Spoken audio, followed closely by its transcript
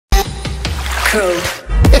crew.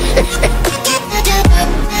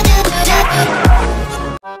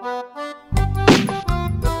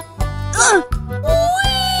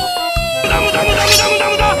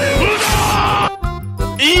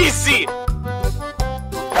 Easy!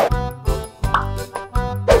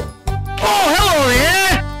 Oh, hello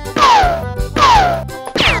there!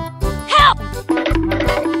 Help!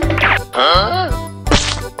 Huh?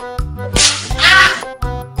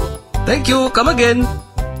 Thank you, come again.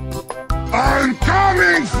 I'm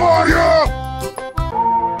coming for you!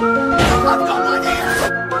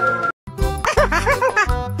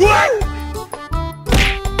 What?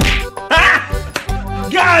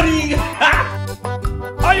 Got him!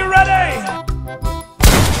 Are you ready?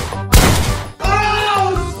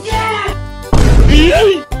 Oh, shit!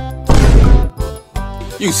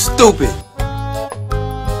 You stupid.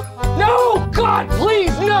 No! God,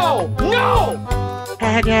 please, no! No!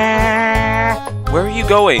 Where are you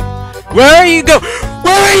going? Where are you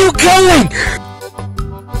going?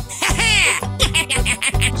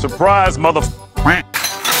 Surprise, mother...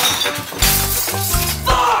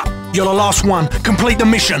 You're the last one. Complete the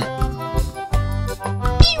mission.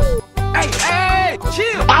 Hey,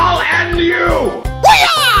 chill! I'll end you!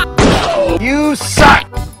 You suck!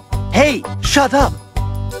 Hey, shut up!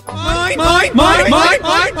 Mine.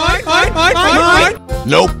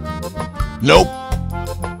 Nope. Nope.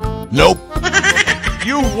 Nope.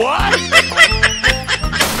 You what?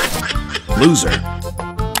 Loser.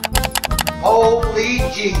 Holy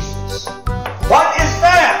Jesus. What is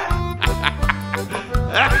that?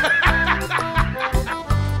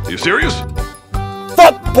 You serious?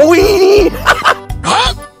 Fuck, boy!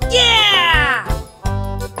 Yeah!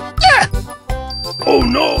 Oh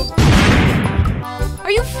no!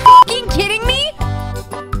 Are you fucking kidding me?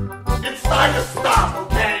 It's time to stop,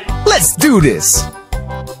 okay? Let's do this!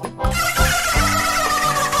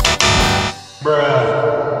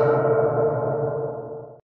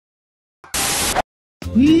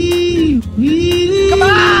 Come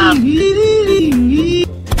on!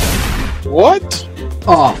 What?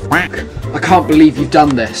 Oh, fuck. I can't believe you've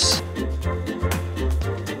done this.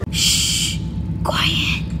 Shh!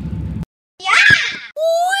 Quiet. Yeah!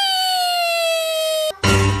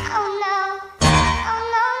 Oh no. Oh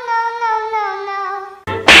no, no, no, no, no, no.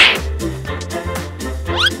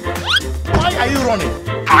 Why are you running?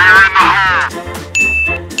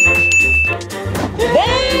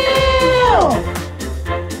 Damn!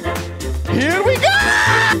 Here we go!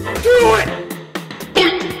 Do it!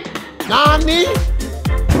 Nani?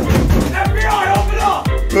 FBI, open up!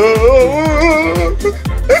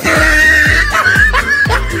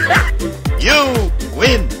 You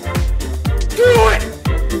win! Do it!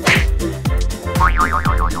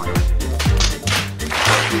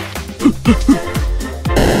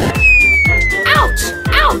 Ouch!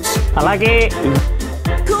 Ouch!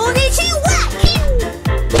 Konnichiwa!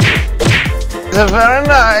 Very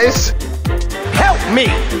nice. Help me!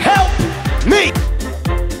 Help me!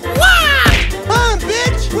 Wow! Run,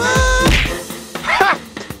 bitch! Run!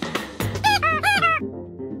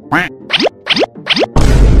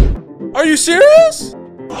 Are you serious?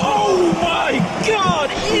 Oh my god!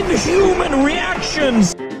 Inhuman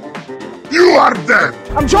reactions! You are dead!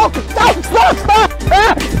 I'm joking! Stop!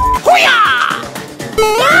 Hoo-yah!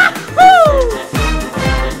 Yahoo!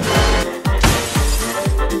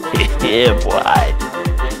 Yeah, boy.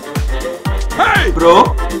 Hey! Bro?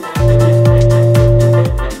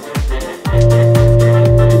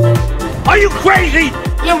 Are you crazy?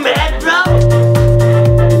 You mad, bro?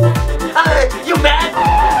 You mad?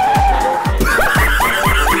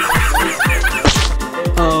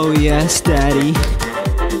 Oh, yes, Daddy.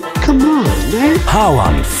 Come on, man. How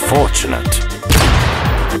unfortunate.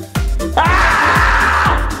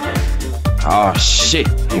 Oh shit,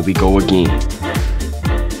 here we go again.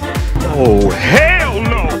 Oh, hell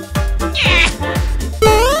no!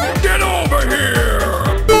 Get over here!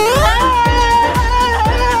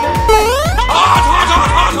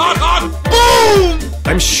 Hot! Boom!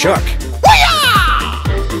 I'm shook.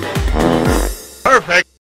 Perfect.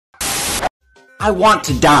 I want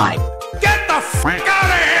to die. Get the f out of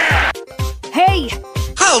here! Hey!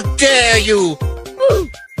 How dare you!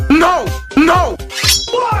 No! No!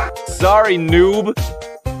 What? Sorry, noob.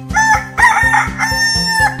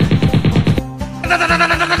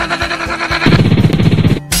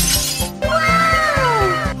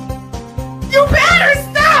 You better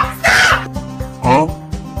stop! Stop! Huh?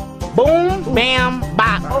 Boom, bam,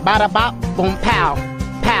 bop, bada bop, boom, pow,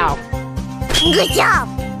 pow. Good job!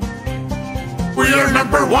 We're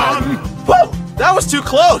number one! Whoa, that was too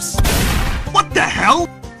close. What the hell?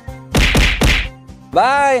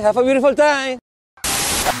 Bye, have a beautiful time.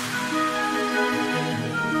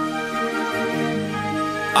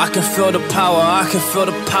 I can feel the power, I can feel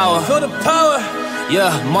the power. Feel the power.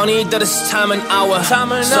 Yeah, money that is time and hour.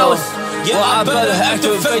 Time and hour. Yeah, well, I better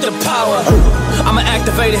activate the power. I'ma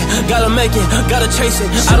activate it, gotta make it, gotta chase it.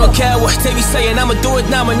 I don't care what they be saying, I'ma do it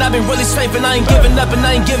now. And I've been really safe and I ain't giving up and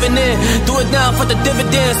I ain't giving in. Do it now for the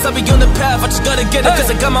dividends, I'll be on the path, I just gotta get it.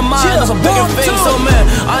 Cause I got my mind on some bigger things. So man,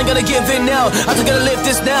 I ain't gonna give in now, I just gotta live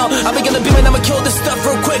this now. I be gonna be man, I'ma kill this stuff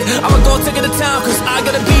real quick. I'ma go take it to town, cause I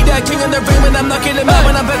gotta be that king in the ring. When I'm knocking him out,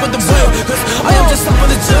 when I'm back with the wheel. Cause I am just up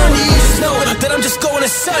on the journey, you just know that I'm just going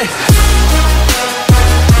insane.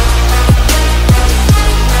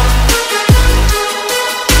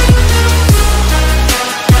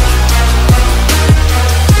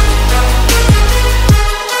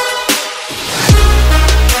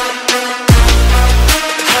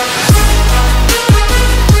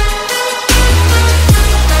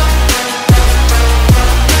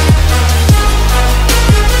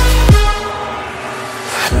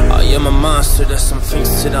 Monster, there's some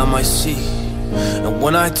things that I might see, and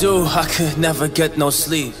when I do, I could never get no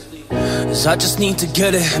sleep. Cause I just need to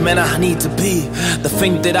get it, man, I need to be the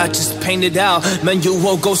thing that I just painted out, man, you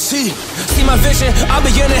won't go see. See my vision, I'll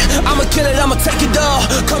be in it, I'ma kill it, I'ma take it all.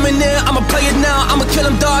 Coming in, I'ma play it now, I'ma kill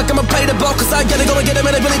him dog, I'ma play the ball. Cause I gotta go and get it,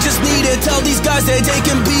 man, I really just need it. Tell these guys that they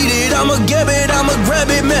can beat it, I'ma get it, I'ma grab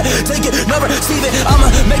it, man. Take it, never receive it, I'ma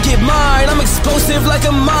make it mine. I'm explosive like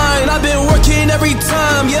a mine, I've been working every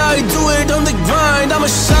time. Yeah, I do it on the grind, I'ma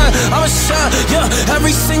shine, yeah,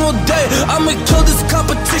 every single day. I'ma kill this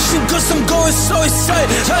competition cause I'm going so insane.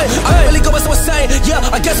 Hey, I really go so insane. Yeah,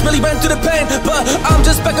 I guess really ran through the pain, but I'm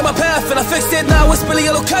just back on my path and I fixed it now. It's really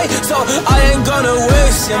okay. So I ain't gonna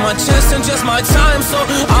waste my chance and just my time. So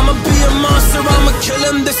I'ma be a monster, I'ma kill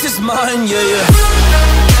him. This is mine. Yeah, yeah.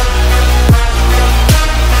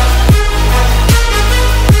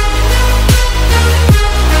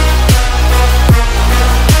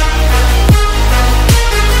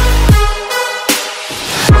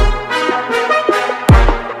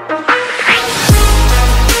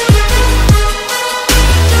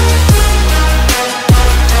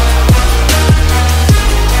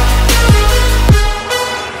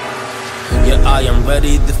 I am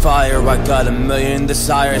ready to fire, I got a million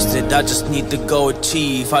desires that I just need to go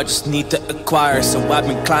achieve, I just need to acquire. So I've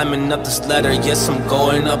been climbing up this ladder, yes I'm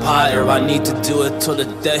going up higher. I need to do it till the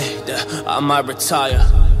day that I might retire.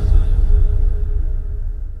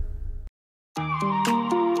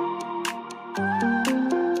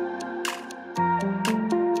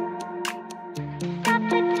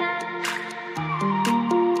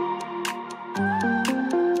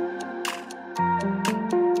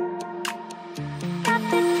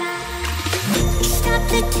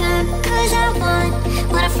 The time, cause I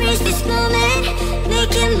wanna freeze this moment,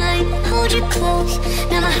 make it mine, hold you close,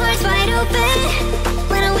 now my heart's wide open.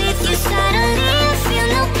 When I'm with you suddenly I feel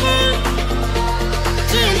no pain.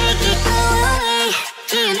 Do you make it go away?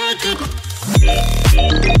 Do you make it?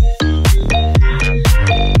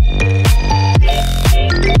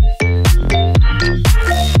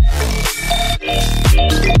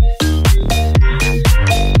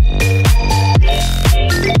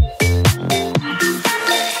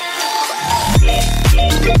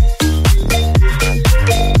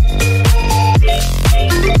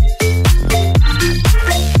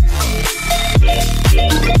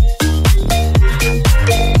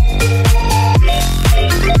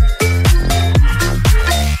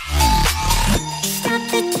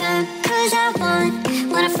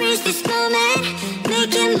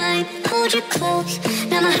 Hold you close,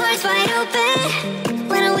 now my heart's wide open.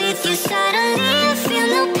 When I'm with you suddenly I feel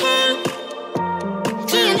no pain.